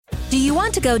Do you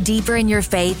want to go deeper in your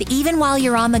faith even while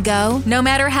you're on the go? No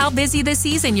matter how busy the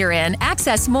season you're in,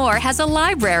 Access More has a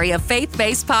library of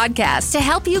faith-based podcasts to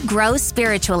help you grow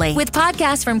spiritually. With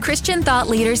podcasts from Christian thought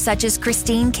leaders such as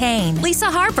Christine Kane, Lisa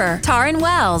Harper, Taryn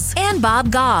Wells, and Bob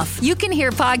Goff. You can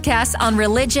hear podcasts on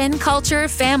religion, culture,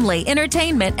 family,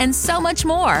 entertainment, and so much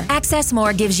more. Access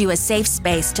More gives you a safe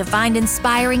space to find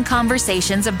inspiring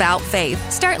conversations about faith.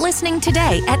 Start listening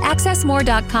today at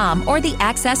accessmore.com or the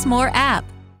Access More app.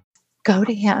 Go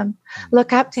to him,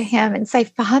 look up to him and say,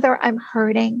 Father, I'm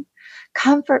hurting.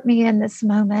 Comfort me in this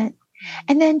moment.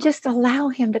 And then just allow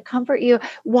him to comfort you.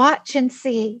 Watch and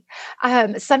see.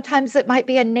 Sometimes it might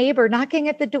be a neighbor knocking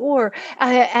at the door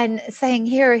and saying,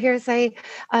 here's a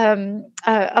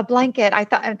blanket. I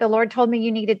thought the Lord told me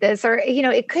you needed this. Or,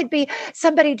 it could be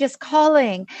somebody just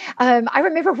calling. I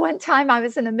remember one time I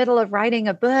was in the middle of writing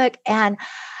a book and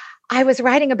I was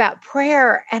writing about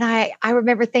prayer. And I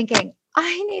remember thinking,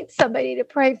 I need somebody to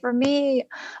pray for me.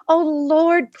 Oh,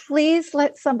 Lord, please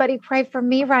let somebody pray for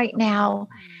me right now.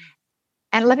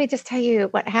 And let me just tell you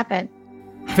what happened.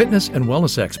 Fitness and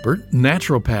wellness expert,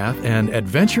 naturopath, and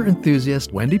adventure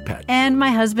enthusiast Wendy Pett. And my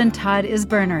husband, Todd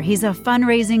Isberner. He's a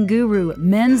fundraising guru,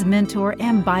 men's mentor,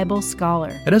 and Bible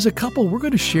scholar. And as a couple, we're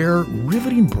going to share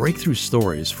riveting breakthrough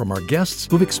stories from our guests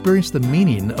who've experienced the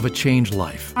meaning of a changed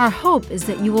life. Our hope is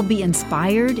that you will be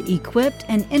inspired, equipped,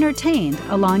 and entertained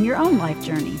along your own life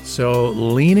journey. So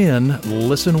lean in,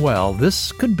 listen well.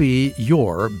 This could be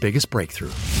your biggest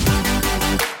breakthrough.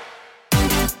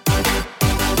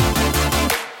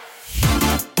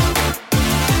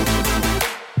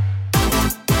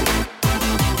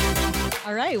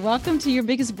 Welcome to your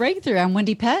biggest breakthrough. I'm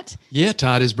Wendy Pett. Yeah,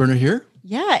 Todd Isberner here.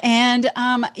 Yeah, and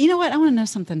you know what? I want to know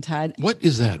something, Todd. What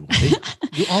is that, Wendy?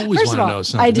 You always want to know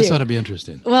something. I do. This ought to be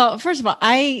interesting. Well, first of all,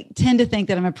 I tend to think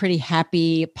that I'm a pretty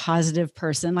happy, positive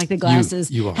person. Like the glass is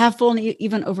half full and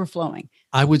even overflowing.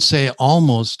 I would say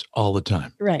almost all the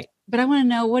time. Right. But I want to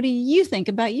know, what do you think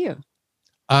about you?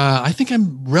 I think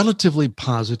I'm relatively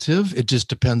positive. It just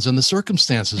depends on the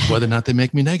circumstances, whether or not they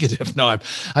make me negative. No,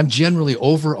 I'm generally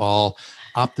overall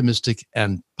optimistic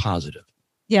and positive.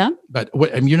 Yeah. But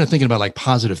you're not thinking about like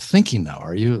positive thinking now,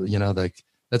 are you? Like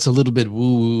that's a little bit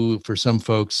woo-woo for some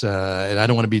folks. And I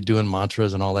don't want to be doing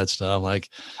mantras and all that stuff. Like,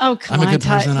 oh, come on, I'm a good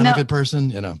person. No. I'm a good person.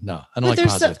 No, I don't like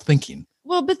positive thinking.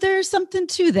 Well, but there's something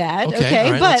to that.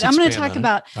 Okay. Right, but I'm going to talk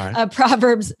about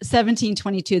Proverbs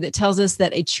 17:22 that tells us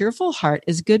that a cheerful heart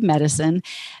is good medicine,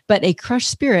 but a crushed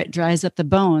spirit dries up the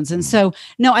bones. And so,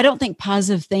 no, I don't think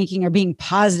positive thinking or being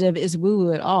positive is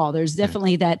woo-woo at all. There's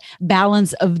definitely that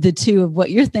balance of the two, of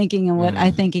what you're thinking and what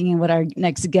I'm thinking and what our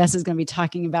next guest is going to be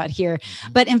talking about here.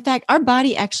 But in fact, our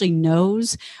body actually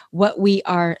knows what we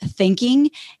are thinking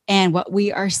and what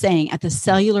we are saying at the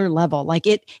cellular level. Like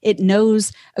it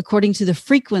knows according to the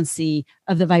frequency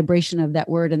of the vibration of that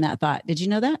word and that thought. Did you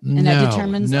know that? And that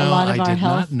determines a lot of our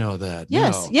health. I did not know that.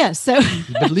 Yes. So,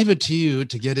 but leave it to you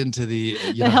to get into the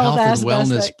health and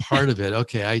wellness part of it.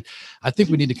 Okay, I think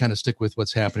we need to kind of stick with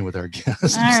what's happening with our guests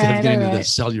instead of getting to the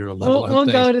cellular level. We'll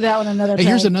go to that one another time.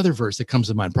 Here's another verse that comes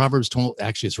to mind. Proverbs 12.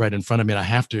 Actually, it's right in front of me, and I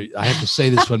have to say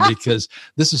this one because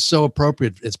this is so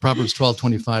appropriate. It's Proverbs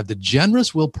 12:25. The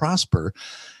generous will prosper,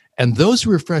 and those who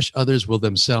refresh others will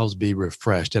themselves be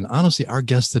refreshed. And honestly, our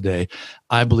guest today,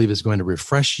 I believe, is going to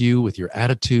refresh you with your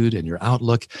attitude and your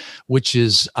outlook, which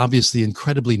is obviously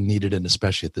incredibly needed, and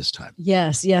especially at this time.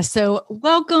 Yes. So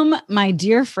welcome, my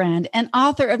dear friend and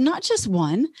author of not just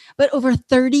one, but over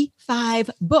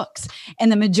 35 books.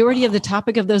 And the majority of the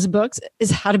topic of those books is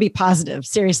how to be positive.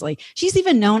 Seriously. She's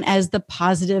even known as the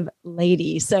Positive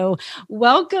Lady. So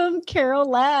welcome, Carol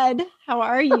Ladd. How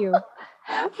are you?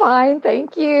 Fine.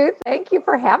 Thank you. Thank you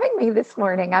for having me this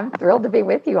morning. I'm thrilled to be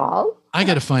with you all. I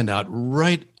got to find out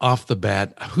right off the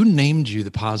bat, who named you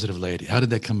the Positive Lady? How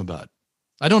did that come about?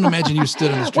 I don't imagine you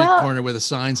stood on the street corner with a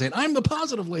sign saying, I'm the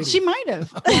Positive Lady. She might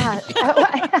have.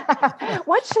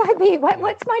 What should I be?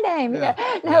 What's my name?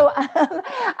 Yeah. No,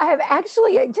 I've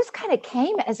actually, it just kind of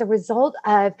came as a result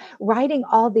of writing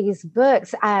all these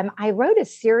books. I wrote a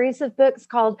series of books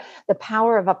called The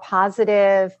Power of a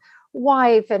Positive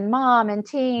Wife and Mom and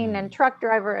Teen and Truck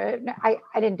Driver. I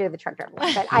didn't do the truck driver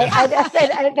one, but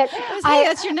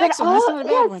that's your next one. That's not a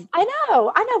bad one. I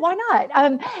know. Why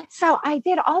not? So I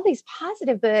did all these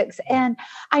positive books, and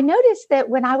I noticed that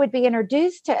when I would be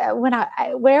introduced to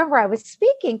wherever I was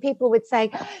speaking, people would say,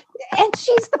 "And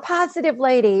she's the Positive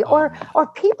Lady," or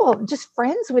people, just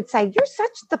friends, would say, "You're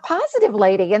such the Positive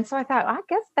Lady." And so I thought, I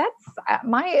guess that's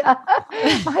my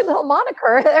my little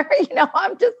moniker.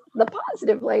 I'm just the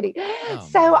positive lady. Oh,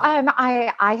 So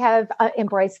I have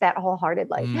embraced that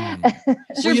wholeheartedly.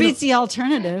 Sure beats the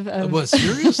alternative. Well,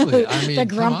 seriously, I mean, the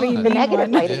grumpy, the negative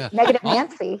lady, negative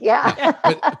Nancy. Yeah.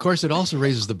 But of course, it also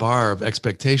raises the bar of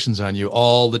expectations on you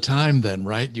all the time then,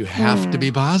 right? You have to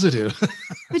be positive.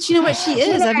 But you know what she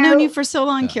is? I've known you for so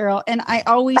long, Carol, and I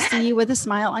always see you with a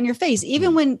smile on your face.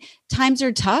 Even when times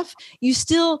are tough, you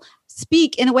still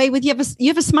speak in a way with you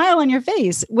have a smile on your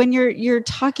face when you're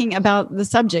talking about the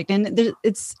subject, and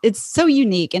it's so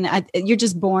unique, and you're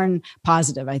just born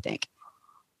positive, I think.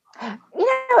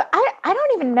 I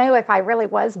don't even know if I really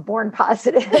was born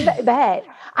positive, but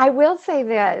I will say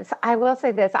this.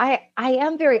 I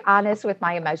am very honest with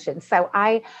my emotions. So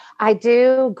I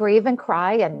do grieve and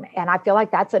cry. And I feel like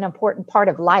that's an important part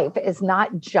of life, is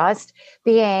not just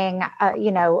being,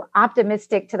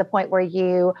 optimistic to the point where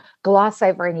you gloss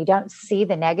over and you don't see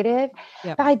the negative.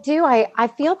 Yep. But I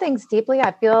feel things deeply.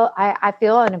 I feel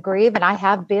and grieve. And I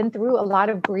have been through a lot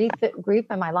of grief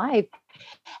in my life.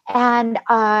 And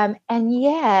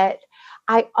yet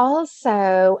I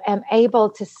also am able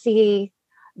to see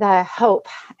the hope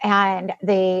and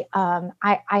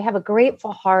I have a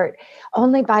grateful heart.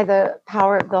 Only by the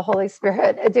power of the Holy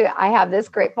Spirit do I have this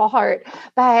grateful heart.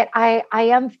 But I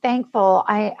am thankful.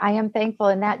 I am thankful,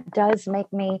 and that does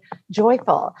make me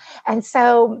joyful. And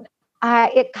so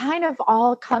it kind of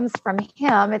all comes from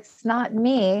him. It's not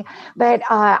me, but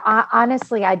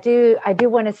honestly, I do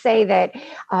want to say that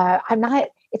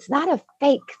it's not a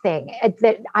fake thing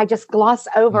that I just gloss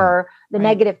over the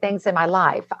negative things in my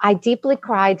life. I deeply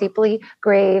cry, deeply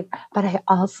grieve, but I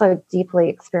also deeply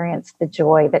experience the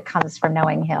joy that comes from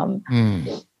knowing him.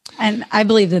 And I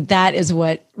believe that is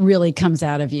what really comes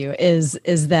out of you is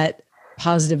that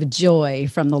positive joy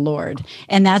from the Lord.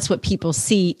 And that's what people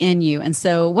see in you. And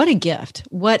so what a gift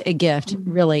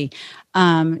really,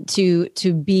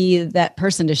 to be that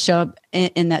person, to show up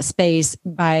in that space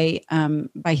by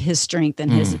his strength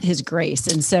and his grace.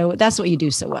 And so that's what you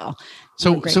do so well.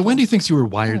 So Wendy thinks you were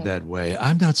wired that way.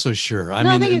 I'm not so sure.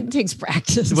 I think it takes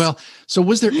practice. Well, so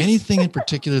was there anything in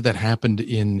particular that happened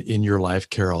in your life,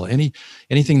 Carol?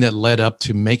 Anything that led up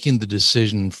to making the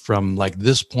decision from like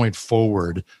this point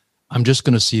forward, I'm just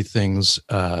going to see things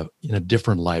in a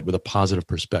different light with a positive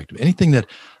perspective?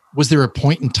 Was there a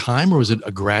point in time, or was it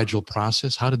a gradual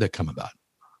process? How did that come about?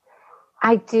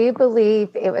 I do believe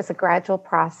it was a gradual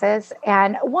process.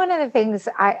 And one of the things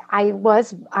I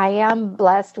am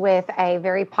blessed with a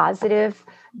very positive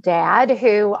dad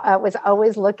who was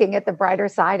always looking at the brighter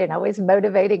side and always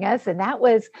motivating us. And that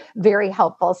was very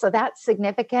helpful. So that's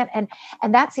significant. And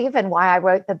that's even why I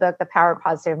wrote the book, The Power of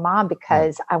Positive Mom,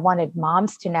 because I wanted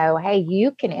moms to know, hey,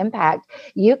 you can impact,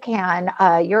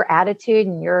 your attitude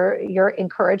and your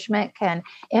encouragement can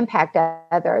impact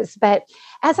others. But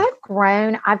as I've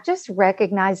grown, I've just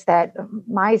recognized that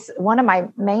one of my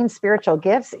main spiritual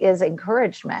gifts is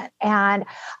encouragement. And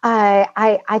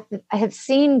I have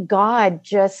seen God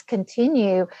just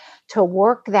continue to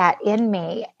work that in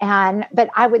me. But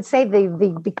I would say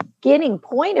the beginning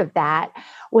point of that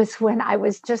was when I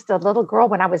was just a little girl,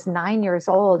 when I was 9 years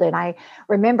old. And I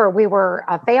remember we were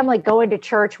a family going to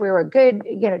church. We were a good,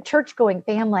 church going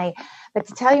family. But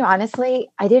to tell you honestly,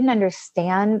 I didn't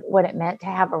understand what it meant to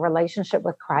have a relationship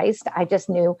with Christ. I just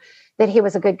knew that he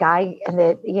was a good guy and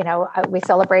that, we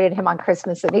celebrated him on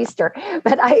Christmas and Easter,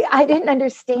 but I didn't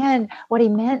understand what he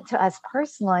meant to us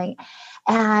personally.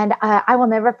 And I will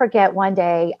never forget one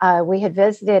day we had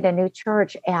visited a new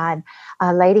church, and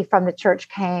a lady from the church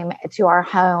came to our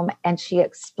home, and she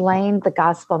explained the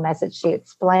gospel message. She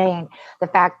explained the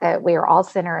fact that we are all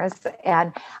sinners.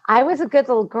 And I was a good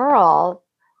little girl,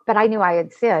 but I knew I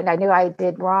had sinned. I knew I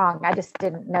did wrong. I just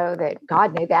didn't know that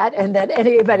God knew that and that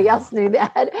anybody else knew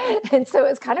that. And so it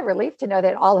was kind of relief to know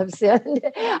that all have sinned.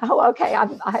 Oh, okay.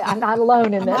 I'm not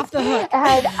alone in this. Off the hook.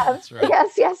 And right.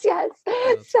 Yes.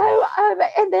 So,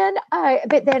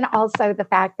 but then also the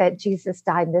fact that Jesus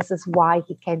died, and this is why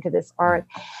he came to this earth.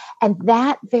 And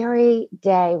that very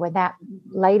day, when that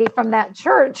lady from that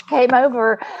church came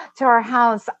over to our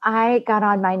house, I got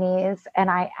on my knees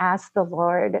and I asked the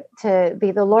Lord to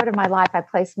be the Lord of my life. I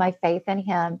placed my faith in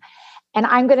him. And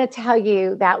I'm going to tell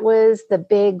you, that was the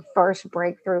big first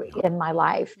breakthrough in my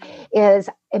life. Is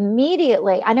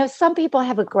immediately, I know some people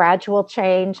have a gradual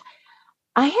change.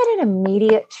 I had an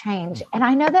immediate change. And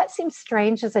I know that seems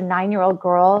strange as a 9-year-old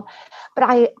girl, but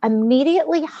I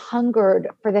immediately hungered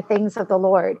for the things of the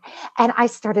Lord. And I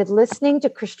started listening to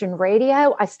Christian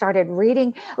radio. I started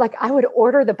reading, like I would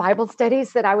order the Bible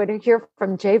studies that I would hear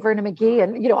from J. Vernon McGee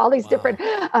and, all these different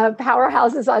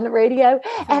powerhouses on the radio.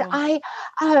 And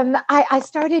I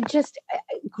started just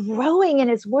growing in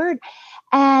his word.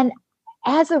 And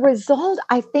as a result,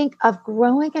 I think, of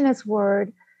growing in his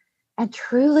word and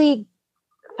truly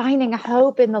finding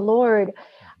hope in the Lord,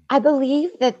 I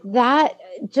believe that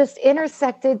just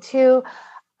intersected to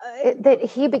that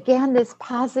he began this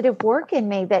positive work in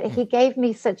me, that he gave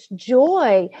me such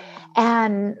joy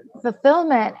and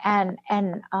fulfillment and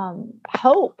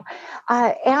hope,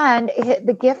 and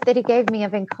the gift that he gave me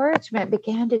of encouragement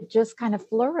began to just kind of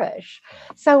flourish.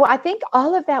 So I think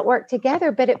all of that worked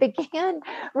together, but it began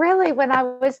really when I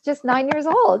was just 9 years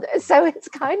old. So it's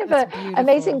kind of an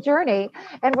amazing journey,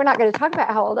 and we're not going to talk about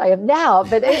how old I am now,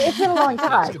 but it's been a long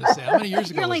time. I was going to say, how many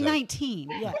years ago? You're only was that? 19.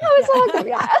 Yeah. It was long,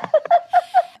 yeah.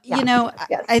 You know,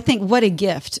 yes. I think what a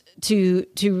gift to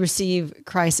receive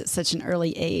Christ at such an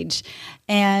early age.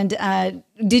 And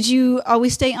did you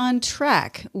always stay on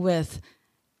track with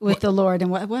the Lord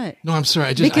and what? No, I'm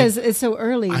sorry. Because it's so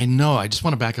early. I know. I just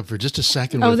want to back up for just a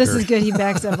second. Oh, this is good. He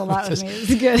backs up a lot with me.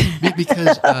 This is good.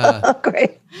 Because,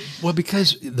 great. Well,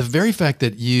 because the very fact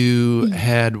that you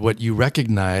had what you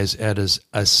recognize as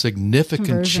a significant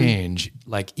Conversion. change,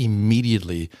 like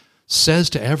immediately, says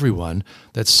to everyone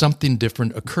that something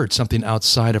different occurred, something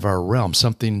outside of our realm,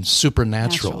 something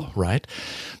supernatural, right?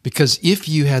 Because if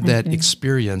you had that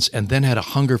experience and then had a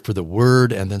hunger for the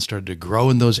word and then started to grow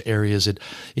in those areas,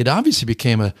 it obviously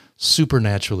became a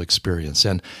supernatural experience.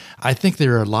 And I think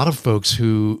there are a lot of folks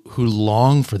who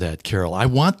long for that, Carol. I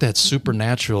want that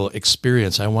supernatural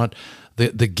experience. I want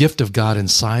the gift of God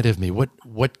inside of me.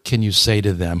 What can you say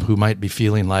to them who might be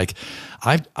feeling like,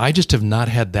 I just have not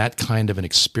had that kind of an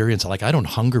experience. Like, I don't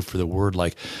hunger for the word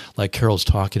like Carol's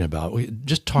talking about.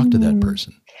 Just talk to that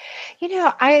person. You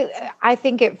know, I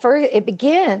think it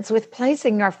begins with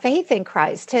placing our faith in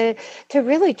Christ to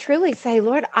really truly say,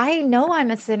 Lord, I know I'm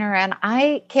a sinner and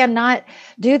I cannot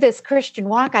do this Christian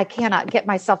walk. I cannot get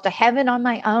myself to heaven on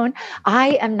my own.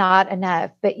 I am not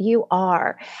enough, but you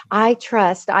are. I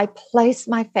trust, I place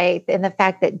my faith in the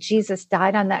fact that Jesus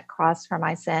died on that cross for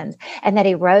my sins and that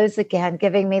he rose again,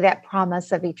 giving me that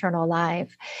promise of eternal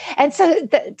life. And so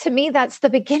to me, that's the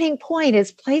beginning point,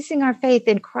 is placing our faith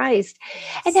in Christ.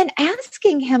 And then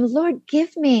asking him, Lord,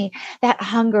 give me that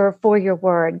hunger for your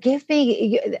word. Give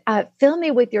me, fill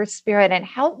me with your spirit and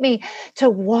help me to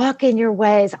walk in your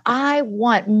ways. I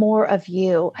want more of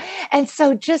you. And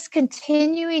so just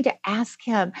continuing to ask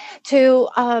him to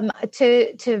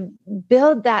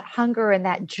build that hunger and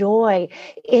that joy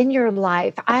in your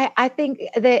life. I think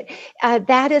that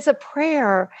that is a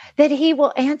prayer that he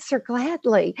will answer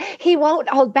gladly. He won't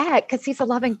hold back because he's a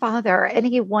loving father and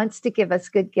he wants to give us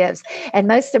good gifts. And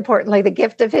most importantly, the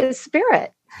gift of his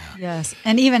spirit. Yes.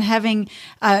 And even having,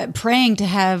 praying to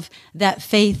have that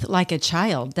faith like a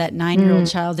child, that 9-year-old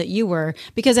child that you were,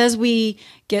 because as we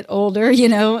get older, you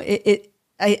know,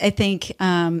 I think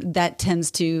that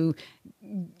tends to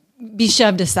be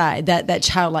shoved aside, that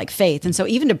childlike faith. And so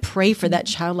even to pray for that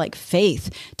childlike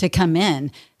faith to come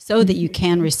in so that you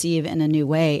can receive in a new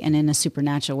way and in a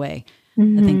supernatural way.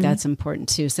 I think that's important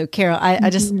too. So Carol, I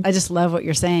just love what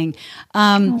you're saying.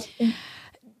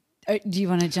 Do you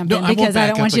want to jump in? Because I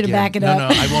don't want you to back it up. No,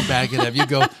 I won't back it up. You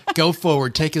go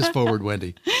forward. Take us forward,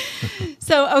 Wendy.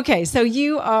 So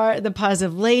you are the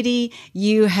positive lady.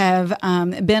 You have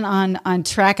been on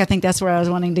track. I think that's where I was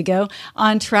wanting to go.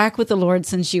 On track with the Lord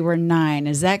since you were 9.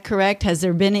 Is that correct? Has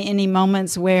there been any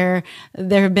moments where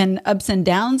there have been ups and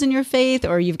downs in your faith,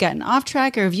 or you've gotten off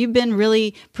track, or have you been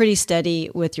really pretty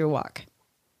steady with your walk?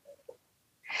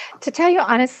 To tell you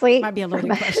honestly, might be a loaded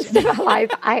question. In my life,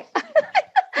 I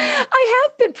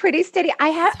have been pretty steady.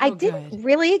 I didn't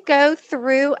really go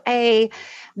through a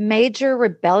major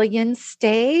rebellion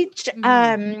stage.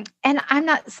 And I'm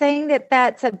not saying that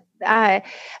that's a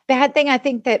bad thing. I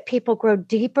think that people grow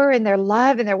deeper in their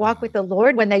love and their walk with the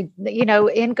Lord when they,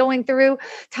 in going through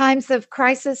times of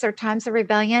crisis or times of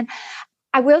rebellion.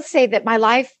 I will say that my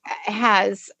life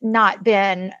has not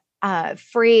been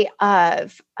free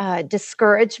of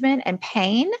discouragement and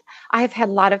pain. I've had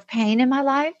a lot of pain in my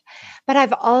life, but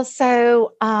I've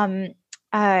also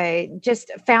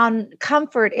just found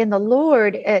comfort in the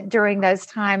Lord during those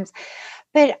times.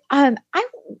 But I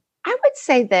would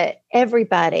say that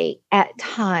everybody at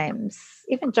times,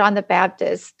 even John the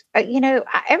Baptist,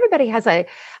 everybody has a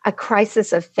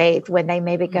crisis of faith when they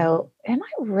maybe go,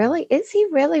 is he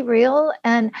really real?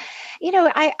 And,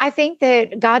 I think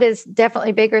that God is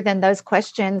definitely bigger than those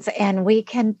questions, and we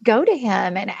can go to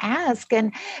him and ask,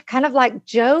 and kind of like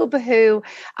Job, who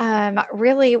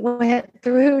really went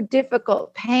through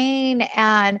difficult pain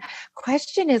and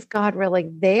question, is God really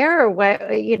there?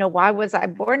 Why was I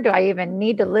born? Do I even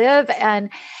need to live? And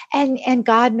and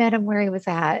God met him where he was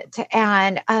at.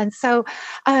 And so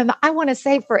I want to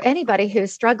say for anybody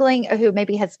who's struggling, who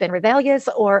maybe has been rebellious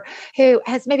or who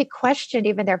has maybe questioned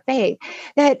even their faith,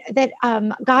 that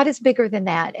God is bigger than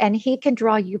that, and he can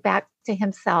draw you back to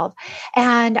himself.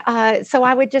 And so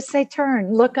I would just say,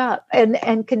 look up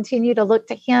and continue to look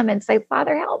to him and say,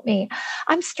 Father, help me.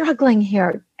 I'm struggling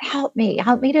here. Help me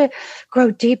to grow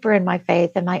deeper in my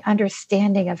faith and my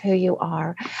understanding of who you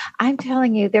are. I'm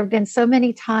telling you, there have been so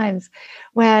many times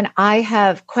when I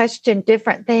have questioned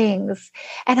different things,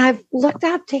 and I've looked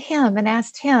up to him and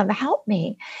asked him, help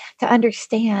me to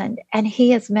understand. And he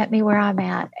has met me where I'm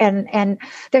at. And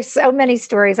there's so many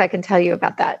stories I can tell you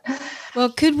about that.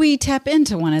 Well, could we tap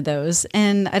into one of those?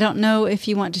 And I don't know if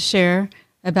you want to share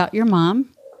about your mom.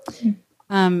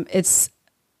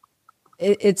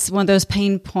 It's one of those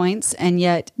pain points, and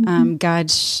yet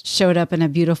God showed up in a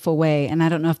beautiful way. And I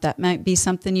don't know if that might be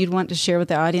something you'd want to share with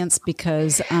the audience,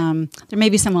 because there may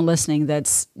be someone listening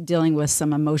that's dealing with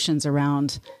some emotions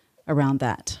around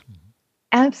that.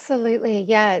 Absolutely.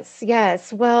 Yes.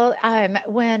 Well,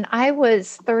 when I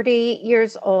was 30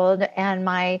 years old, and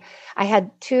I had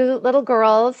two little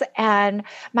girls, and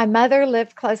my mother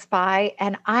lived close by,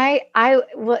 and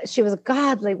she was a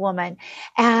godly woman,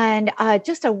 and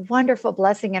just a wonderful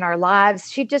blessing in our lives.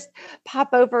 She'd just pop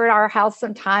over at our house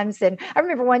sometimes. And I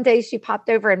remember one day she popped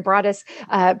over and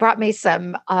brought me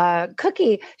some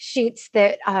cookie sheets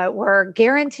that were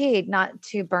guaranteed not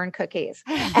to burn cookies.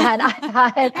 And I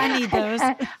thought, I need those.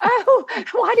 Oh,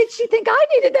 why did she think I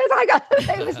needed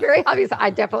those? It was very obvious I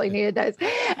definitely needed those.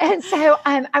 And so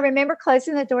I remember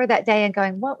closing the door that day and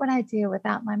going, what would I do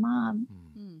without my mom?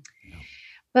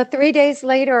 But 3 days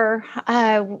later,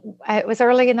 it was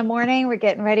early in the morning. We're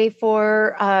getting ready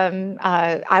for,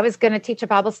 I was going to teach a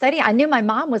Bible study. I knew my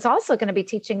mom was also going to be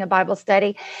teaching a Bible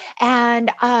study.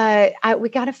 And we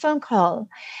got a phone call.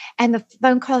 And the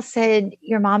phone call said,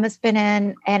 your mom has been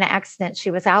in an accident.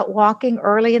 She was out walking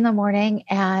early in the morning,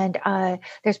 and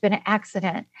there's been an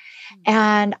accident.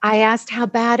 And I asked how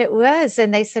bad it was.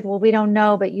 And they said, well, we don't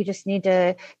know, but you just need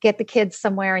to get the kids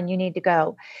somewhere and you need to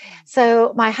go.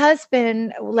 So my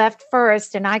husband left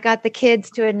first, and I got the kids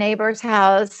to a neighbor's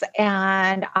house,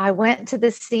 and I went to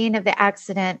the scene of the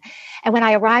accident. And when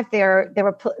I arrived there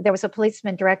was a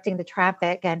policeman directing the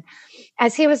traffic. And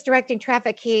as he was directing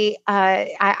traffic,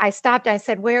 I stopped. I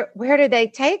said, where did they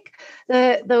take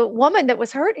the woman that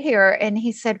was hurt here? And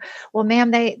he said, well,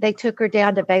 ma'am, they took her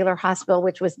down to Baylor Hospital,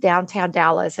 which was downtown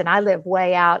Dallas. And I live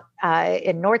way out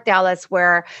in North Dallas,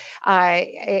 where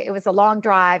it was a long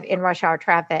drive in rush hour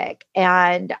traffic.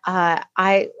 And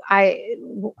I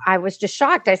was just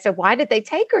shocked. I said, why did they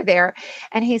take her there?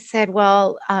 And he said,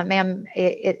 well, ma'am,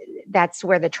 that's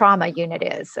where the trauma unit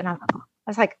is. And I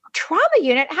was like, trauma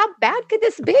unit? How bad could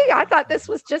this be? I thought this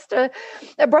was just a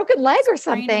broken leg or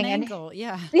something. Ankle.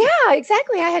 Yeah,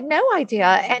 exactly. I had no idea.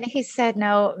 And he said,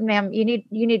 no, ma'am, you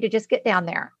need to just get down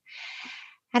there.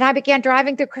 And I began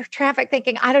driving through traffic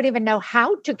thinking, I don't even know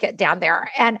how to get down there.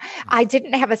 And I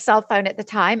didn't have a cell phone at the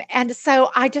time. And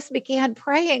so I just began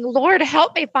praying, Lord,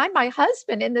 help me find my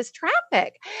husband in this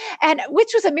traffic. And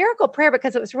which was a miracle prayer,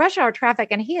 because it was rush hour traffic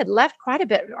and he had left quite a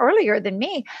bit earlier than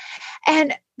me.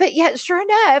 But yet, sure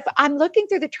enough, I'm looking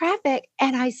through the traffic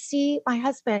and I see my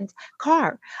husband's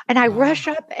car, and I rush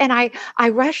up and I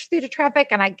rush through the traffic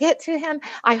and I get to him.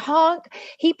 I honk.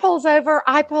 He pulls over.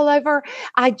 I pull over.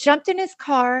 I jumped in his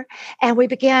car and we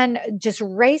began just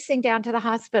racing down to the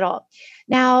hospital.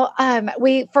 Now,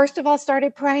 we first of all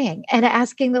started praying and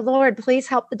asking the Lord, please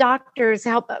help the doctors,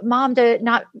 help mom to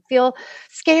not feel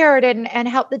scared, and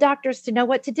help the doctors to know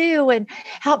what to do, and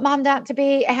help mom not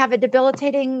to have a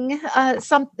debilitating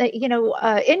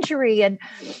injury, and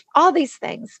all these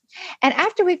things. And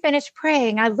after we finished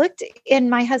praying, I looked in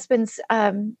my husband's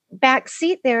back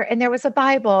seat there, and there was a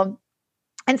Bible.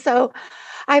 And so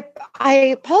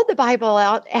I pulled the Bible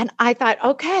out and I thought,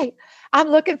 okay, I'm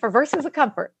looking for verses of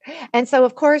comfort. And so,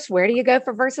 of course, where do you go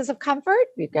for verses of comfort?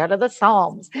 You go to the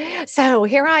Psalms. So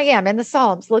here I am in the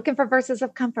Psalms looking for verses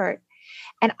of comfort.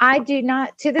 And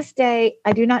to this day,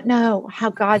 I do not know how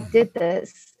God did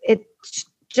this. It's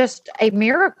just a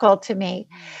miracle to me.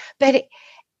 But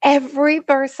every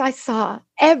verse I saw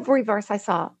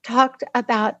talked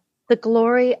about the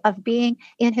glory of being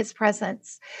in his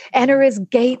presence. Enter his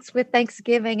gates with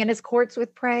thanksgiving and his courts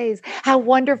with praise. How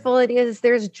wonderful it is.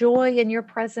 There's joy in your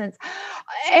presence.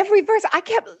 Every verse, I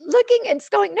kept looking and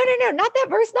going, no, not that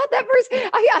verse, not that verse.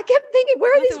 I kept thinking,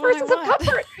 where are these verses of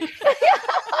comfort?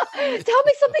 Tell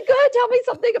me something good. to tell me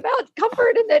something about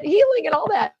comfort and that healing and all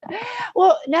that.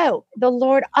 Well, no, the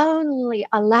Lord only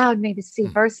allowed me to see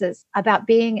verses about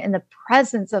being in the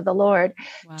presence of the Lord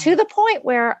to the point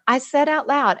where I said out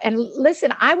loud, and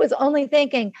listen, I was only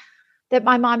thinking that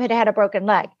my mom had had a broken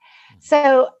leg.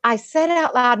 So I said it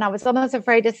out loud and I was almost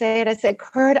afraid to say it. I said,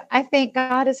 Kurt, I think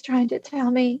God is trying to tell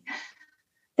me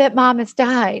that mom has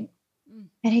died.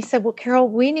 And he said, well, Carol,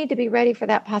 we need to be ready for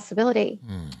that possibility.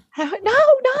 I went,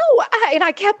 no. And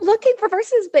I kept looking for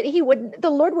verses, but the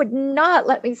Lord would not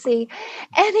let me see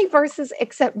any verses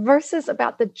except verses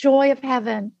about the joy of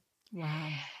heaven. Wow.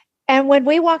 And when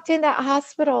we walked in that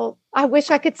hospital, I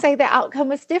wish I could say the outcome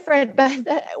was different,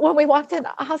 but when we walked in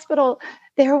the hospital,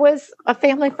 there was a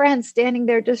family friend standing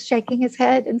there just shaking his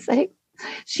head and saying,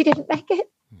 she didn't make it.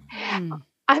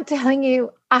 I'm telling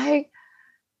you, I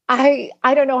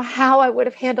don't know how I would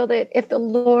have handled it if the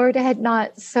Lord had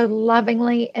not so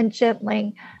lovingly and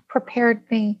gently prepared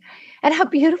me. And how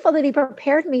beautiful that he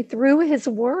prepared me through his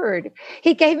word.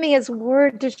 He gave me his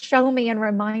word to show me and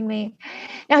remind me.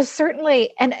 Now,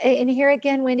 certainly, and here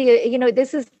again, Wendy,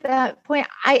 this is the point.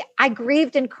 I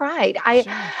grieved and cried.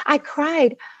 I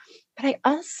cried, but I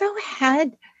also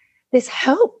had this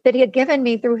hope that he had given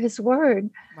me through his word,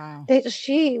 that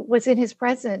she was in his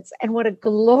presence, and what a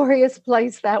glorious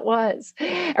place that was,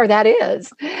 or that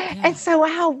is. Yeah. And so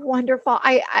how wonderful.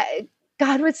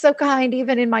 God was so kind,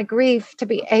 even in my grief, to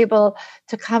be able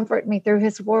to comfort me through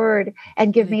his word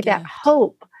and give me that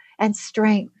hope and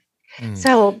strength.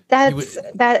 So that's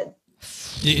that.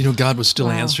 God was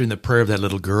still answering the prayer of that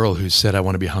little girl who said, I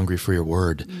want to be hungry for your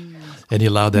word. And he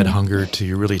allowed that hunger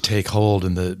to really take hold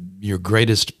in your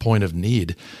greatest point of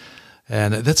need.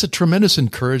 And that's a tremendous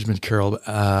encouragement, Carol.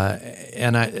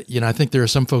 And I think there are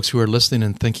some folks who are listening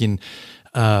and thinking,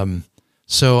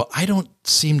 so I don't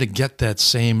seem to get that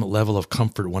same level of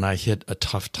comfort when I hit a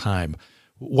tough time.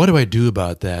 What do I do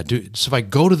about that? So if I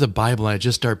go to the Bible and I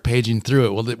just start paging through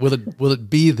it, will it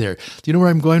be there? Do you know where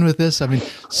I'm going with this? I mean,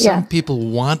 some people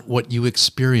want what you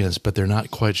experience, but they're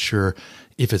not quite sure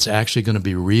if it's actually going to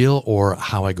be real or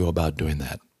how I go about doing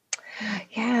that.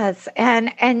 Yes.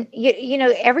 And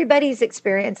everybody's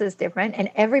experience is different, and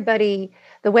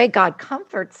the way God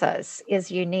comforts us is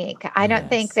unique. I don't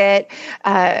think that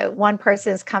one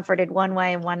person is comforted one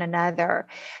way and one another.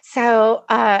 So,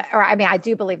 I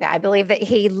do believe that. I believe that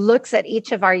he looks at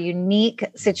each of our unique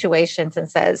situations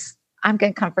and says, I'm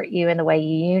going to comfort you in the way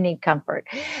you need comfort,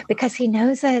 because he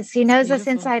knows us. He knows us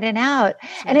inside and out.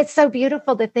 And it's so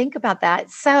beautiful to think about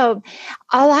that. So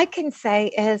all I can say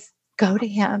is go to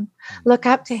him, look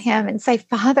up to him and say,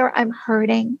 Father, I'm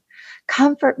hurting.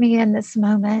 Comfort me in this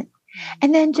moment.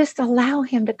 And then just allow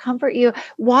him to comfort you.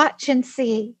 Watch and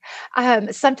see.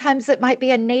 Sometimes it might be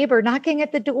a neighbor knocking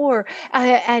at the door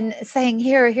and saying,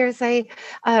 here's a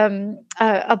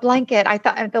blanket. I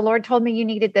thought the Lord told me you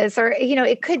needed this. Or,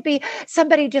 it could be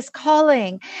somebody just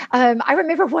calling. I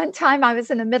remember one time I was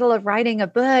in the middle of writing a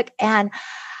book, and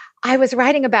I was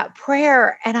writing about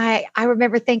prayer. And I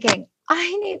remember thinking,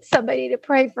 I need somebody to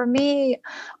pray for me.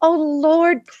 Oh,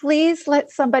 Lord, please let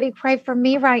somebody pray for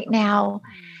me right now.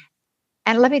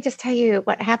 And let me just tell you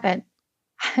what happened.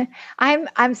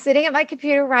 I'm sitting at my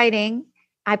computer writing.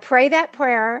 I pray that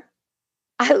prayer.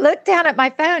 I looked down at my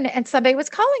phone and somebody was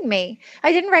calling me.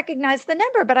 I didn't recognize the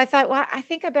number, but I thought, well, I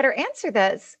think I better answer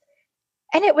this.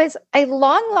 And it was a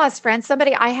long lost friend,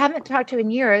 somebody I haven't talked to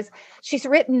in years. She's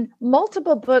written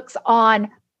multiple books on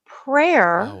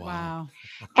prayer. Oh, wow.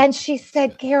 And she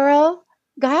said, Carol,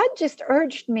 God just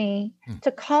urged me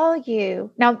to call you.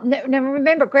 Now,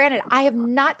 remember, granted, I have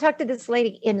not talked to this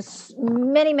lady in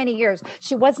many, many years.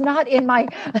 She was not in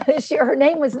her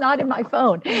name was not in my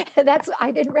phone.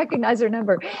 I didn't recognize her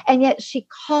number. And yet she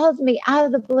called me out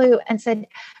of the blue and said,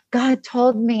 God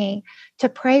told me to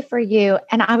pray for you.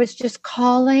 And I was just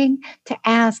calling to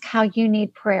ask how you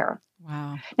need prayer.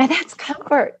 Wow. Now that's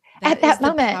comfort at that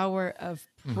moment. The power of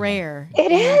prayer.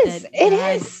 It is. It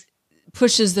is.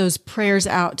 Pushes those prayers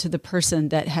out to the person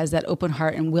that has that open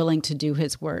heart and willing to do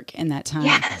his work in that time.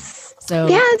 Yes. So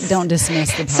don't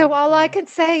dismiss the power. So all I can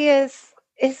say is,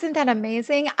 isn't that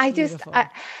amazing?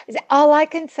 All I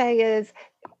can say is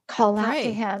call out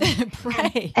to him.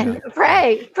 Pray. And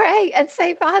pray and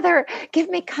say, Father, give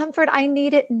me comfort. I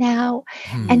need it now.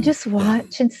 And just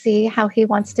watch and see how he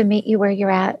wants to meet you where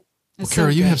you're at. Well,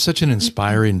 Carol, you have such an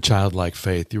inspiring childlike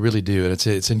faith. You really do. And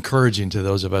it's encouraging to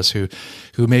those of us who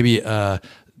maybe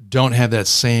don't have that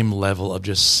same level of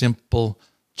just simple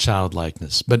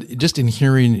childlikeness. But just in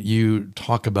hearing you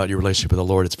talk about your relationship with the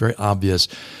Lord, it's very obvious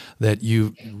that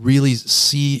you really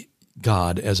see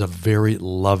God as a very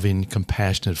loving,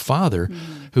 compassionate Father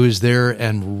who is there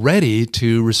and ready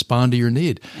to respond to your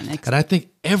need. And I think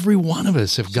every one of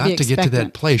us have got to get to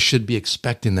that place, should be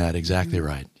expecting that. Exactly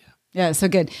right. Yeah, so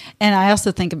good. And I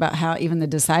also think about how even the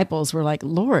disciples were like,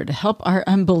 Lord, help our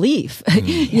unbelief,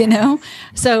 you know?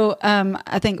 So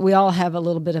I think we all have a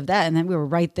little bit of that. And then we were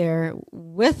right there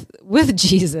with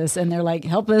Jesus, and they're like,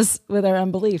 help us with our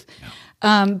unbelief.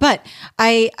 But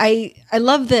I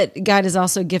love that God has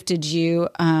also gifted you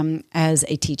as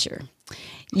a teacher.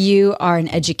 You are an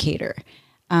educator.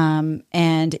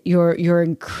 And you're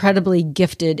incredibly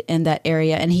gifted in that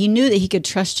area. And he knew that he could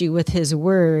trust you with his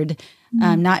word,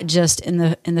 not just in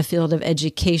the field of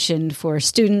education for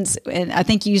students. And I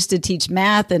think you used to teach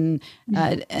math and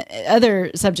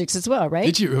other subjects as well, right?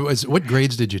 Did you? What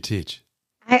grades did you teach?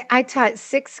 I taught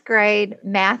 6th grade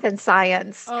math and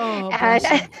science. Oh, and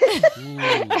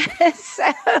so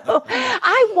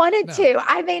I wanted to.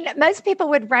 I mean, most people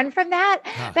would run from that.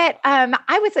 But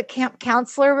I was a camp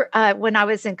counselor when I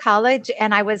was in college,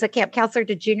 and I was a camp counselor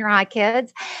to junior high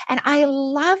kids. And I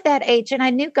loved that age. And I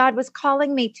knew God was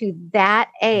calling me to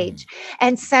that age.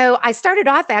 And so I started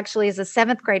off actually as a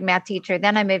 7th grade math teacher.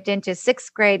 Then I moved into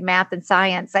 6th grade math and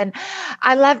science. And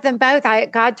I loved them both.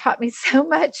 God taught me so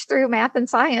much through math and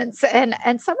science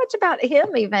and so much about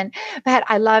him even. But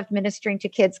I loved ministering to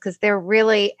kids because they're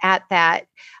really at that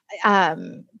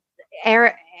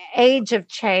age of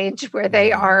change where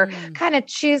they are kind of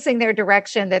choosing their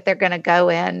direction that they're going to go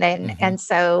in. And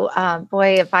so,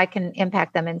 boy, if I can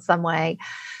impact them in some way,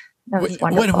 that was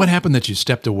wonderful. What happened that you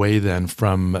stepped away then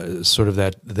from sort of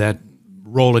that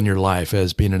role in your life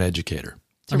as being an educator?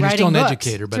 I mean, you're still an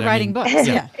educator, but writing books.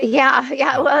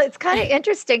 Yeah. Well, it's kind of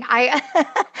interesting. So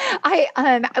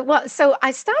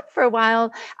I stopped for a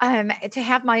while to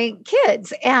have my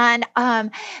kids, and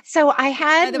so I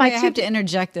had By the way, I have to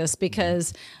interject this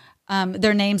because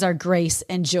their names are Grace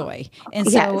and Joy,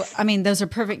 and so Yes. I mean those are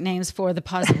perfect names for the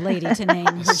positive lady to name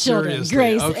her children, Seriously?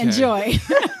 Grace Okay. and Joy.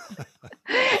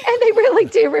 And they really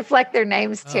do reflect their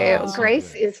names too. Oh,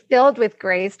 Grace is filled with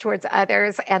grace towards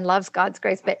others and loves God's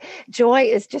grace, but Joy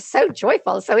is just so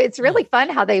joyful. So it's really fun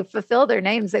how they fulfill their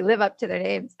names. They live up to their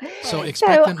names. So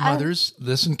expectant mothers,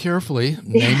 listen carefully.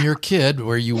 Name your kid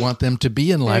where you want them to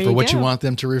be in life or what you want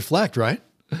them to reflect, right?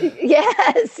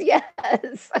 Yes.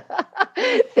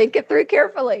 Think it through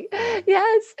carefully.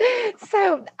 Yes.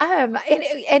 So,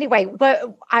 anyway,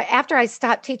 after I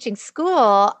stopped teaching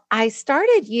school, I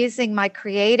started using my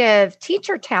creative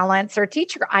teacher talents or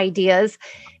teacher ideas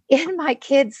in my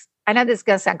kids', I know this is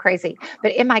going to sound crazy,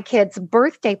 but in my kids'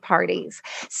 birthday parties.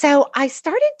 So I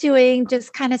started doing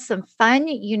just kind of some fun,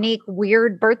 unique,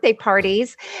 weird birthday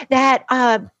parties that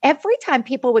every time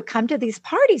people would come to these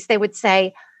parties, they would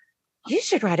say, you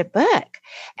should write a book.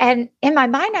 And in my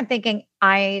mind, I'm thinking,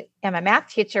 I am a math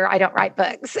teacher. I don't write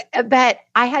books. But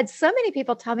I had so many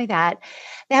people tell me that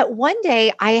one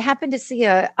day I happened to see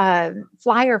a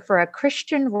flyer for a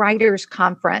Christian Writers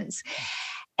Conference.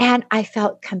 And I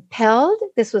felt compelled.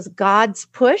 This was God's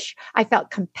push. I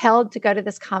felt compelled to go to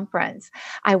this conference.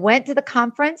 I went to the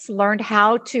conference, learned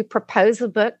how to propose a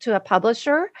book to a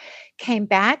publisher, came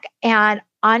back, and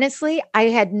honestly, I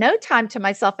had no time to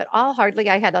myself at all. Hardly.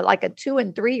 I had a 2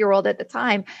 and 3 year old at the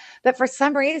time. But for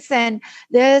some reason,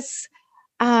 this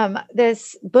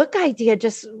book idea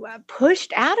just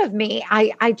pushed out of me.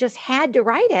 I just had to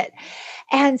write it.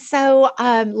 And so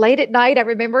late at night, I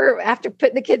remember after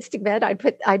putting the kids to bed, I'd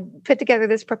put together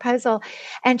this proposal.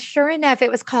 And sure enough, it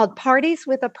was called Parties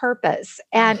with a Purpose.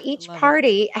 And each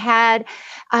party had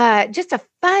just a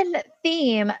fun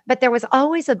theme, but there was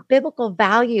always a biblical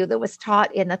value that was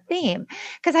taught in the theme.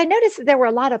 Because I noticed that there were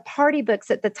a lot of party books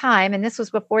at the time, and this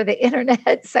was before the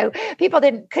internet, so people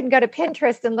couldn't go to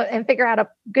Pinterest and figure out a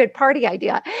good party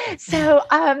idea. So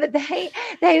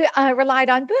they relied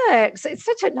on books. It's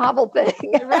such a novel thing,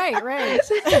 right.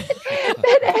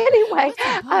 But anyway,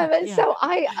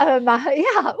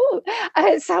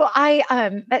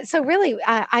 so really,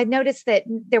 I noticed that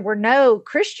there were no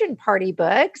Christian party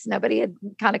books. Nobody had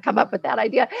kind of come up with that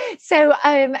idea. So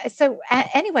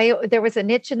anyway, there was a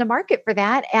niche in the market for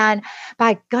that. And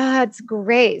by God's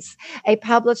grace, a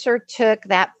publisher took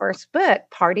that first book,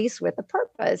 Parties with a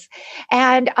Purpose.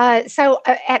 And so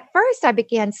at first I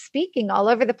began speaking all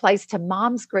over the place to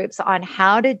moms groups on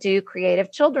how to do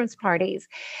creative children's parties.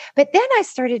 But then I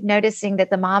started noticing that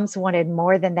the moms wanted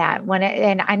more than that.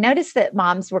 And I noticed that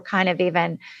moms were kind of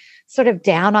even sort of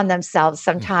down on themselves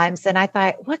sometimes. And I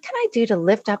thought, what can I do to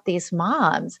lift up these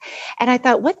moms? And I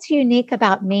thought, what's unique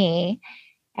about me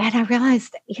And I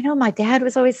realized, my dad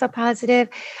was always so positive.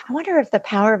 I wonder if the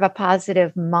power of a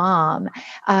positive mom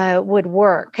would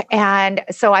work. And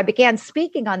so I began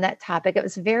speaking on that topic. It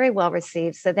was very well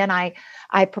received. So then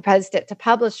I proposed it to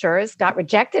publishers, got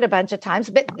rejected a bunch of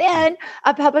times, but then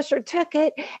a publisher took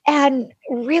it and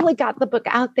really got the book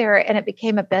out there, and it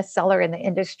became a bestseller in the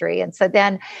industry. And so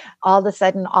then all of a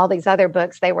sudden, all these other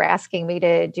books, they were asking me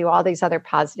to do all these other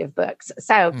positive books.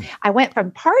 So I went from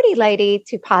party lady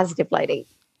to positive lady.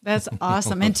 That's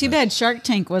awesome. And too bad Shark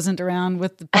Tank wasn't around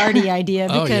with the party idea,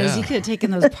 because you could have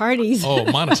taken those parties.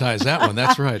 Monetize that one.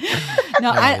 That's right.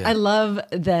 I love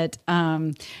that,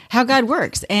 how God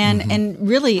works. And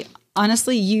really,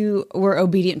 honestly, you were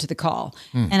obedient to the call.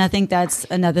 And I think that's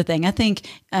another thing. I think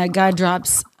God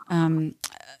drops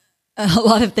a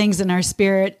lot of things in our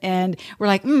spirit, and we're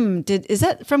like, is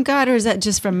that from God, or is that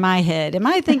just from my head? Am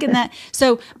I thinking that?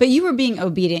 So, but you were being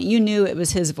obedient. You knew it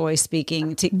was His voice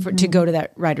speaking to go to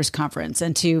that writers' conference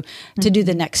and to do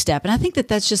the next step. And I think that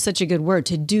that's just such a good word,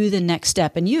 to do the next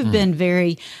step. And you've been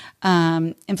very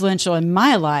influential in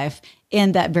my life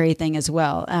in that very thing as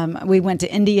well. We went to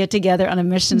India together on a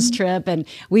missions trip, and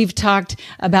we've talked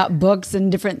about books and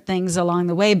different things along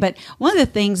the way. But one of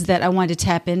the things that I wanted to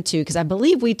tap into, because I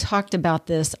believe we talked about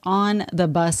this on the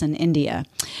bus in India,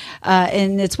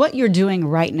 and it's what you're doing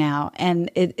right now. And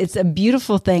it's a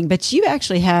beautiful thing, but you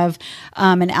actually have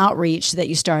an outreach that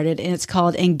you started, and it's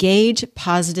called Engage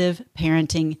Positive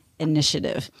Parenting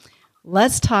Initiative.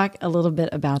 Let's talk a little bit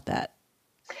about that.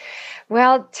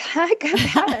 Well, talk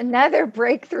about another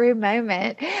breakthrough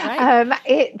moment.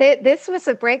 Right. This was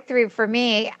a breakthrough for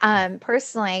me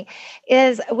personally,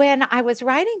 is when I was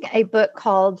writing a book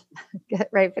called, get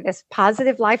ready for this,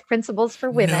 Positive Life Principles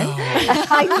for Women. No.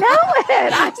 I know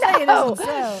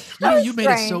it. You made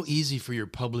it so easy for your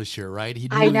publisher, right? He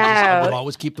knew I know. Would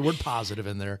always keep the word positive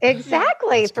in there.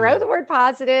 Exactly. Throw the word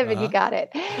positive and you got it.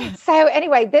 So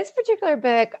anyway, this particular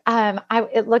book,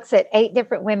 it looks at 8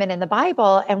 different women in the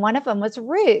Bible, and one of them was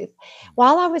Ruth.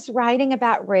 While I was writing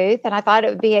about Ruth, and I thought it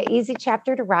would be an easy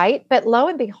chapter to write, but lo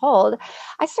and behold,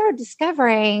 I started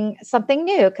discovering something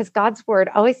new, because God's word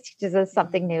always teaches us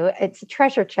something new. It's a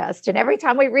treasure chest. And every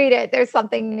time we read it, there's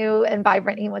something new and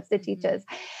vibrant He wants to teach us.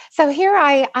 So here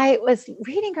I was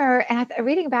reading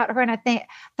about her, and I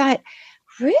thought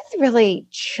Ruth really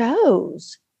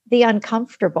chose the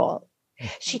uncomfortable.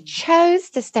 She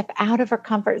chose to step out of her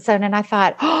comfort zone. And I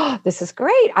thought, this is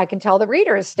great. I can tell the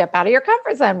readers, step out of your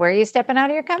comfort zone. Where are you stepping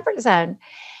out of your comfort zone?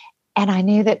 And I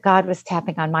knew that God was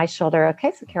tapping on my shoulder.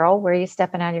 Okay, so Carol, where are you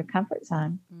stepping out of your comfort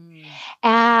zone?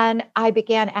 And I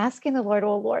began asking the Lord,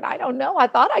 well, Lord, I don't know. I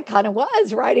thought I kind of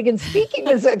was. Writing and speaking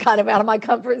was kind of out of my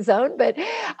comfort zone. But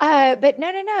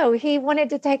no. He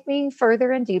wanted to take me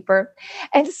further and deeper.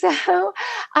 And so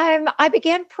I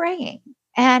began praying.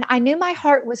 And I knew my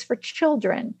heart was for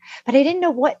children, but I didn't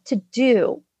know what to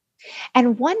do.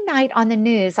 And one night on the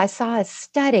news, I saw a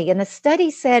study, and the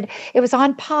study said it was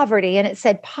on poverty, and it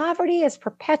said poverty is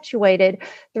perpetuated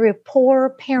through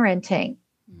poor parenting.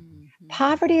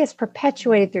 Poverty is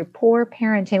perpetuated through poor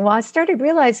parenting. Well, I started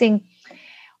realizing,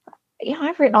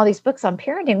 I've written all these books on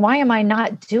parenting. Why am I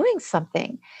not doing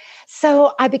something?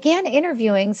 So I began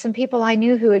interviewing some people I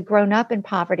knew who had grown up in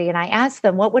poverty, and I asked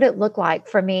them, what would it look like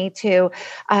for me to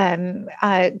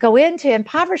go into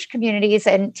impoverished communities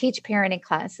and teach parenting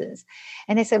classes?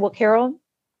 And they said, well, Carol,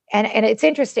 and it's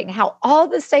interesting how all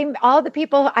the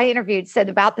people I interviewed said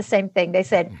about the same thing. They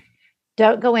said,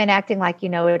 don't go in acting like you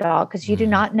know it all, because you do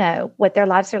not know what their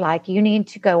lives are like. You need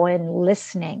to go in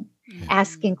listening,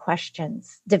 asking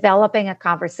questions, developing a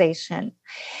conversation.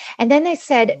 And then they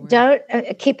said, don't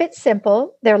keep it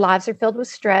simple. Their lives are filled with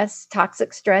stress,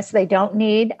 toxic stress. They don't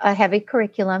need a heavy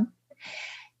curriculum.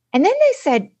 And then they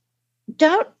said,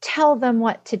 don't tell them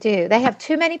what to do. They have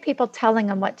too many people telling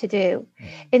them what to do.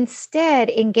 Instead,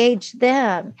 engage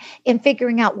them in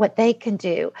figuring out what they can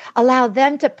do. Allow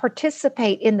them to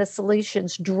participate in the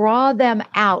solutions. Draw them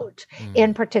out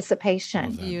in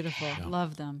participation. Beautiful. Yeah.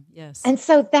 Love them. Yes. And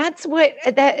so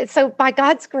so by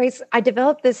God's grace, I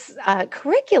developed this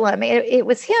curriculum. It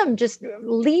was Him just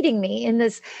leading me in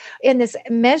this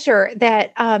measure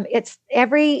that it's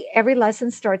every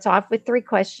lesson starts off with 3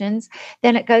 questions.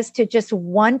 Then it goes to just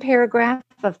one paragraph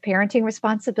of parenting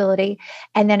responsibility.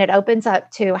 And then it opens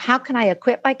up to, how can I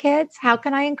equip my kids? How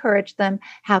can I encourage them?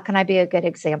 How can I be a good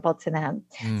example to them?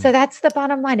 So that's the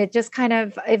bottom line. It just kind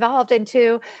of evolved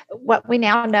into what we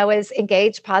now know as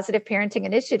Engage Positive Parenting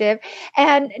Initiative.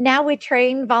 And now we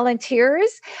train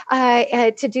volunteers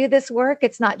to do this work.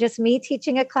 It's not just me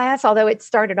teaching a class, although it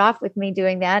started off with me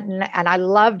doing that. And I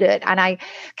loved it. And I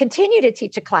continue to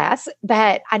teach a class,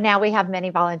 but now we have many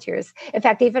volunteers. In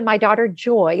fact, even my daughter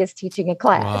Joy is teaching a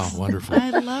class. Wow, wonderful. I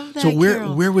love that. So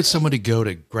where would somebody go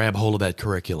to grab hold of that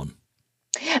curriculum?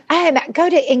 Go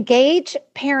to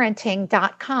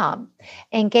engageparenting.com,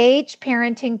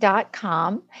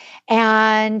 engageparenting.com,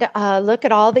 and look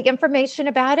at all the information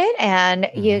about it. And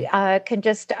you can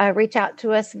just reach out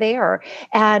to us there,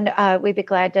 and we'd be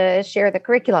glad to share the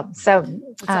curriculum. So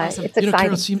awesome. It's exciting.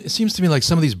 Carol, it seems to me like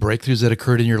some of these breakthroughs that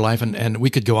occurred in your life, and we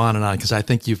could go on and on because I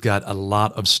think you've got a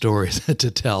lot of stories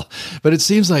to tell. But it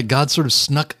seems like God sort of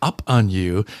snuck up on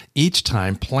you each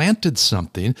time, planted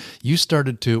something, you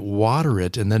started to water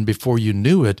it, and then before you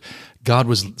knew it, God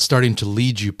was starting to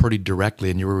lead you pretty directly,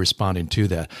 and you were responding to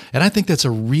that. And I think that's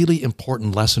a really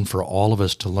important lesson for all of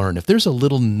us to learn. If there's a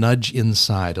little nudge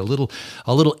inside, a little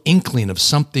inkling of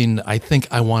something I think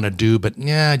I want to do, but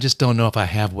I just don't know if I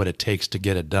have what it takes to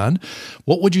get it done,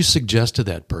 what would you suggest to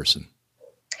that person?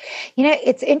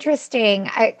 It's interesting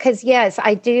because, yes,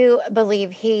 I do believe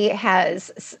he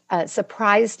has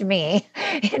surprised me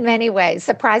in many ways,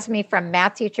 surprised me from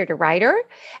math teacher to writer,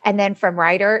 and then from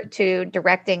writer to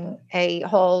directing a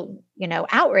whole,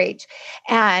 outreach.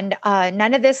 And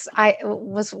none of this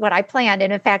was what I planned.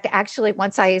 And in fact, actually,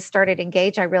 once I started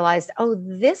Engage, I realized,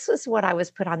 this was what I was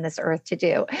put on this earth to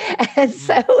do. And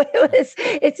so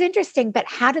it's interesting. But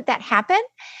how did that happen?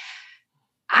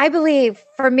 I believe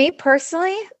for me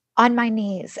personally, on my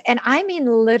knees. And I mean,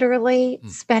 literally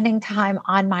spending time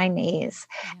on my knees,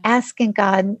 asking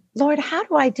God, Lord, how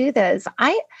do I do this?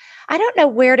 I don't know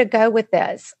where to go with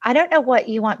this. I don't know what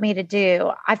you want me to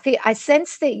do. I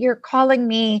sense that you're calling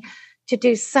me to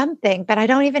do something, but I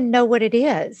don't even know what it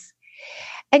is.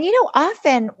 And,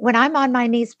 often when I'm on my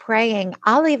knees praying,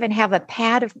 I'll even have a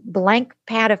blank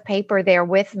pad of paper there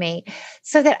with me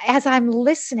so that as I'm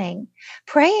listening,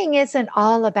 praying isn't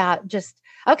all about just,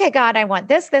 okay, God, I want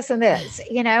this, this, and this,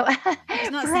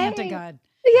 It's not praying, Santa God.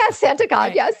 Yes, Santa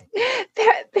God, right. Yes.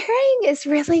 Praying is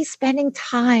really spending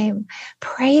time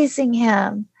praising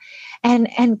him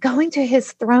and going to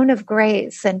his throne of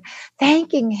grace and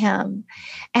thanking him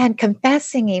and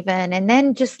confessing even, and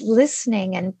then just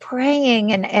listening and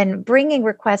praying and bringing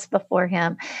requests before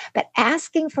him, but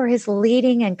asking for his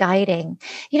leading and guiding.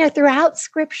 Throughout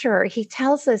scripture, he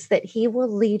tells us that he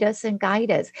will lead us and guide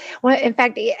us. Well, in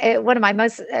fact, one of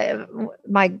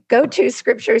my go-to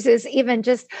scriptures is even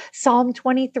just Psalm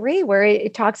 23, where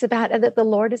it talks about that the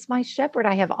Lord is my shepherd.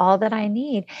 I have all that I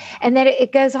need. And then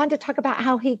it goes on to talk about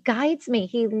how he guides me.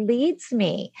 He leads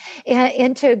me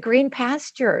into green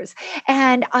pastures,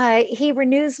 and he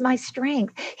renews my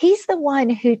strength. He's the one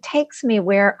who takes me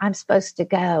where I'm supposed to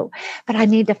go, but I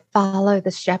need to follow the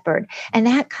shepherd. And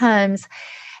that comes,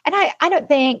 and I don't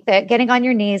think that getting on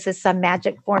your knees is some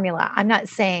magic formula. I'm not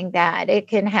saying that. It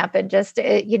can happen just,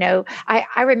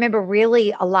 I remember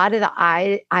really a lot of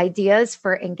the ideas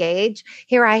for Engage.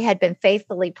 Here I had been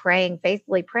faithfully praying, but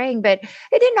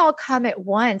it didn't all come at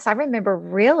once. I remember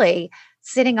really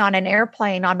sitting on an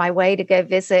airplane on my way to go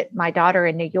visit my daughter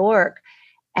in New York.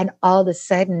 And all of a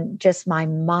sudden, just my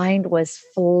mind was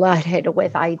flooded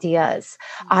with ideas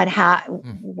on how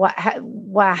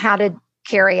to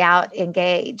carry out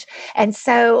Engage. And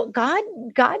so God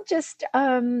just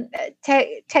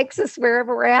takes us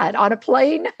wherever we're at, on a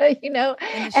plane, In the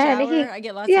shower, I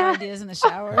get lots of ideas in the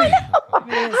shower.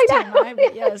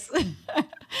 Yes.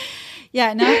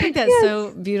 Yeah, no, I think that's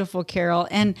so beautiful, Carol.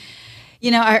 And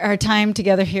our time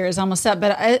together here is almost up.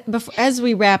 But as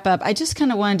we wrap up, I just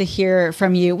kind of wanted to hear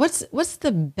from you. What's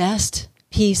the best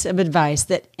piece of advice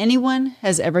that anyone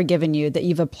has ever given you that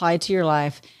you've applied to your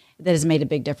life that has made a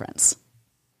big difference?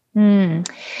 I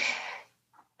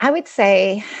would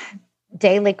say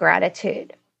daily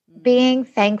gratitude, being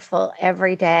thankful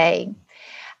every day.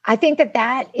 I think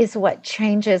that is what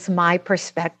changes my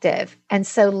perspective. And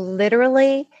so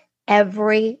literally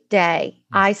every day,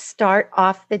 I start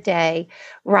off the day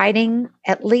writing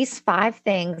at least 5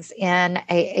 things in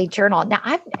a journal. Now,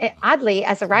 oddly,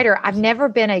 as a writer, I've never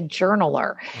been a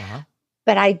journaler,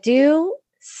 but I do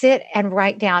sit and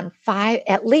write down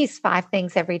at least 5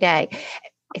 things every day.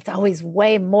 It's always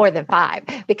way more than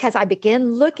 5, because I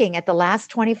begin looking at the last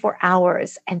 24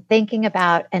 hours and thinking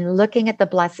about and looking at the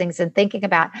blessings and thinking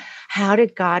about, how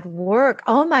did God work?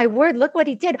 Oh my word, look what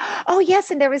he did. Oh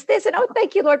yes. And there was this, and oh,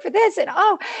 thank you, Lord, for this.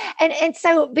 And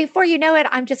so before you know it,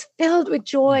 I'm just filled with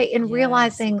joy in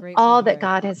realizing all that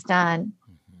God has done.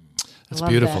 That's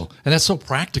beautiful. And that's so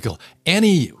practical.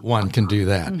 Anyone can do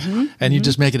that. And you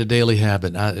just make it a daily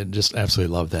habit. I just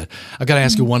absolutely love that. I've got to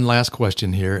ask you one last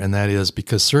question here, and that is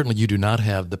because certainly you do not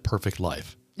have the perfect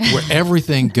life where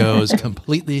everything goes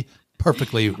completely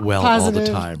perfectly well all the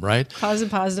time, right?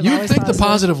 Positive. You think the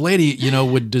positive lady,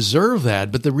 would deserve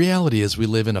that, but the reality is we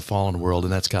live in a fallen world,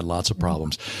 and that's got lots of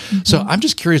problems. So I'm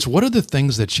just curious, what are the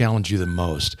things that challenge you the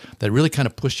most, that really kind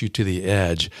of push you to the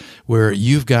edge, where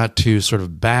you've got to sort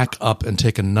of back up and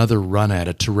take another run at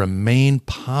it to remain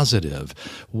positive?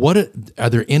 Are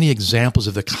there any examples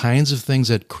of the kinds of things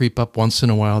that creep up once in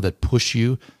a while that push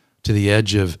you to the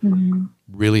edge of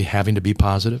really having to be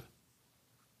positive?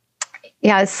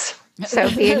 Yes.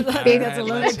 So being that's a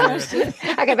loaded question.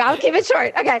 Okay, but I'll keep it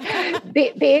short.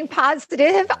 Okay. Being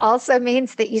positive also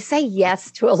means that you say yes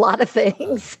to a lot of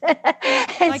things.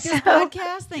 Like this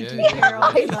podcast? Thank you, Carol.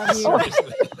 I love you.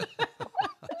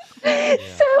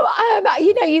 So,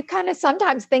 you kind of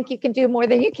sometimes think you can do more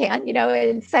than you can,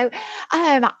 and so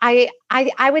I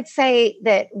would say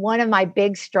that one of my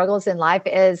big struggles in life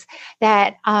is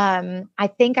that I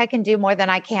think I can do more than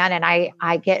I can, and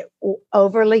I get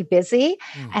overly busy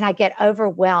and I get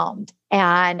overwhelmed,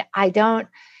 and I don't.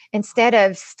 Instead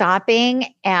of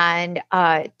stopping and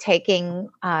taking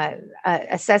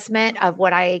assessment of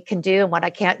what I can do and what I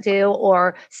can't do,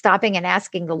 or stopping and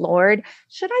asking the Lord,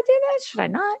 should I do this? Should I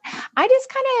not? I just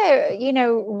kind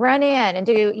of, run in and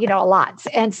do, a lot.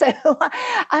 And so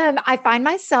I find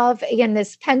myself in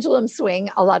this pendulum swing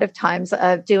a lot of times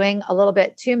of doing a little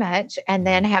bit too much and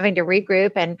then having to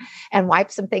regroup and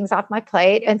wipe some things off my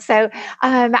plate. And so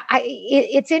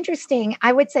it's interesting.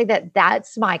 I would say that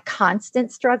that's my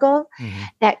constant struggle.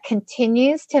 That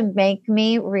continues to make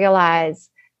me realize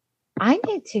I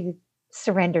need to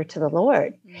surrender to the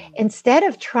Lord instead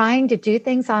of trying to do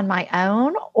things on my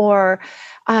own or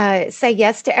say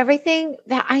yes to everything.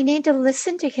 That I need to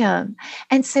listen to Him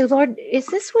and say, Lord, is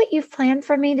this what you've planned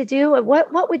for me to do?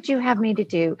 What would you have me to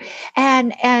do?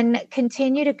 And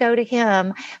continue to go to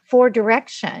Him for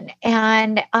direction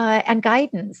and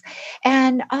guidance.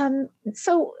 And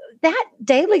so that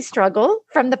daily struggle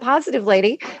from the positive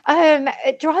lady,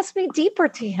 it draws me deeper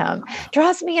to Him,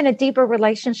 draws me in a deeper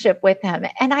relationship with Him.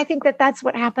 And I think that that's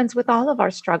what happens with all of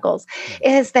our struggles,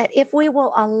 is that if we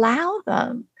will allow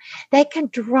them, they can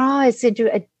draw us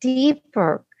into a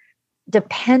deeper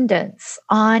dependence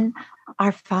on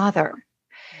our Father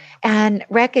and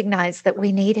recognize that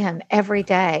we need Him every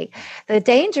day. The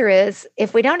danger is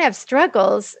if we don't have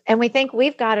struggles and we think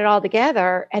we've got it all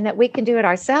together and that we can do it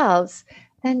ourselves,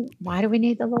 then why do we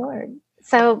need the Lord?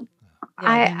 So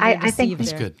I think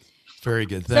that's good. Very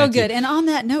good. Thank you. And on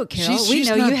that note, Carol, we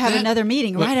know you have another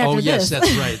meeting right after this. Oh, yes,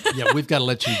 that's right. Yeah, we've got to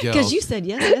let you go. Because you said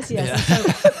yes. Yeah.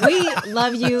 So we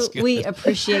love you. We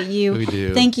appreciate you. We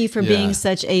do. Thank you for being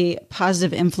such a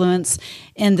positive influence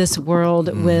in this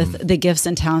world with the gifts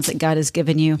and talents that God has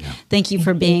given you. Yeah. Thank you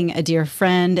for being a dear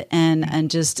friend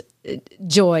and just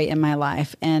joy in my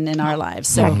life and in our lives.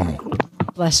 So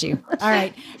bless you. All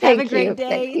right. Have a great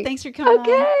day. Thanks for coming on.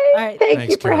 All right. Thank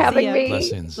you for having me.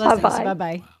 Blessings. Bye-bye.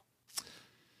 Bye-bye.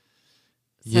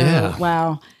 Yeah.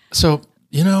 Wow. So,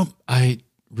 I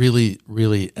really,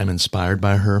 really am inspired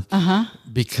by her.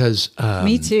 Because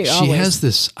me too. She has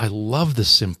this, I love the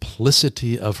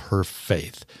simplicity of her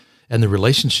faith and the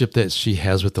relationship that she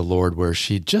has with the Lord, where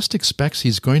she just expects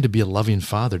He's going to be a loving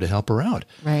Father to help her out.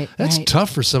 Right. That's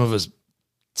tough for some of us.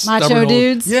 Macho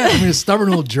dudes.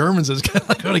 Stubborn old Germans is kind of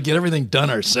like going to get everything done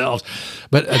ourselves.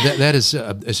 But that is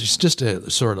it's just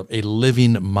a sort of a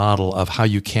living model of how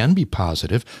you can be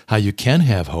positive, how you can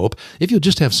have hope, if you'll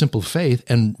just have simple faith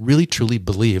and really truly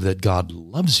believe that God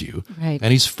loves you and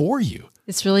He's for you.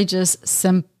 It's really just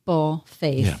simple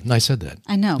faith. Yeah, I said that.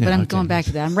 I know, but I'm going back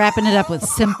to that. I'm wrapping it up with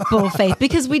simple faith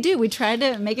because we try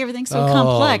to make everything so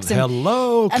complex. And,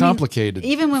 complicated.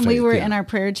 Even when we were in our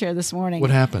prayer chair this morning. What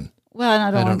happened? Well,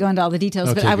 I don't want to go into all the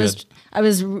details, but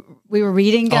we were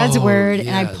reading God's word and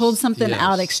I pulled something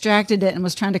out, extracted it and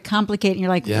was trying to complicate. And you're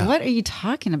like, what are you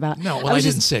talking about? No, well, I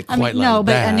didn't say it quite like that. No,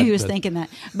 but I knew he was thinking that.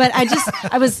 But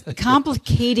I was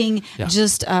complicating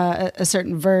just a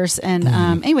certain verse. And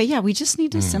anyway, we just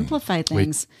need to simplify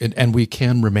things. And we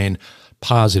can remain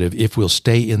positive if we'll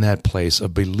stay in that place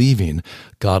of believing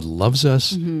God loves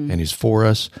us and He's for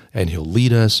us and He'll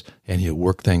lead us and He'll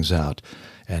work things out.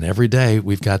 And every day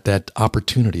we've got that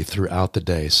opportunity throughout the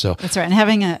day. So that's right. And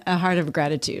having a heart of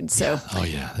gratitude. So, that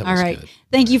all was right. good.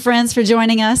 Thank you, friends, for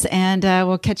joining us. And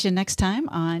we'll catch you next time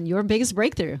on Your Biggest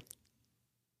Breakthrough.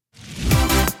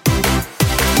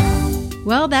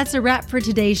 Well, that's a wrap for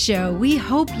today's show. We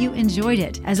hope you enjoyed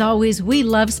it. As always, we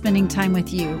love spending time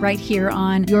with you right here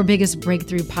on Your Biggest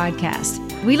Breakthrough podcast.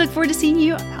 We look forward to seeing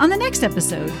you on the next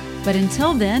episode. But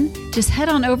until then, just head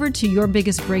on over to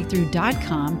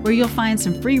yourbiggestbreakthrough.com, where you'll find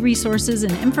some free resources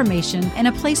and information and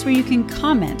a place where you can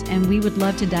comment, and we would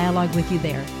love to dialogue with you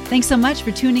there. Thanks so much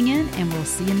for tuning in, and we'll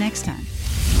see you next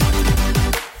time.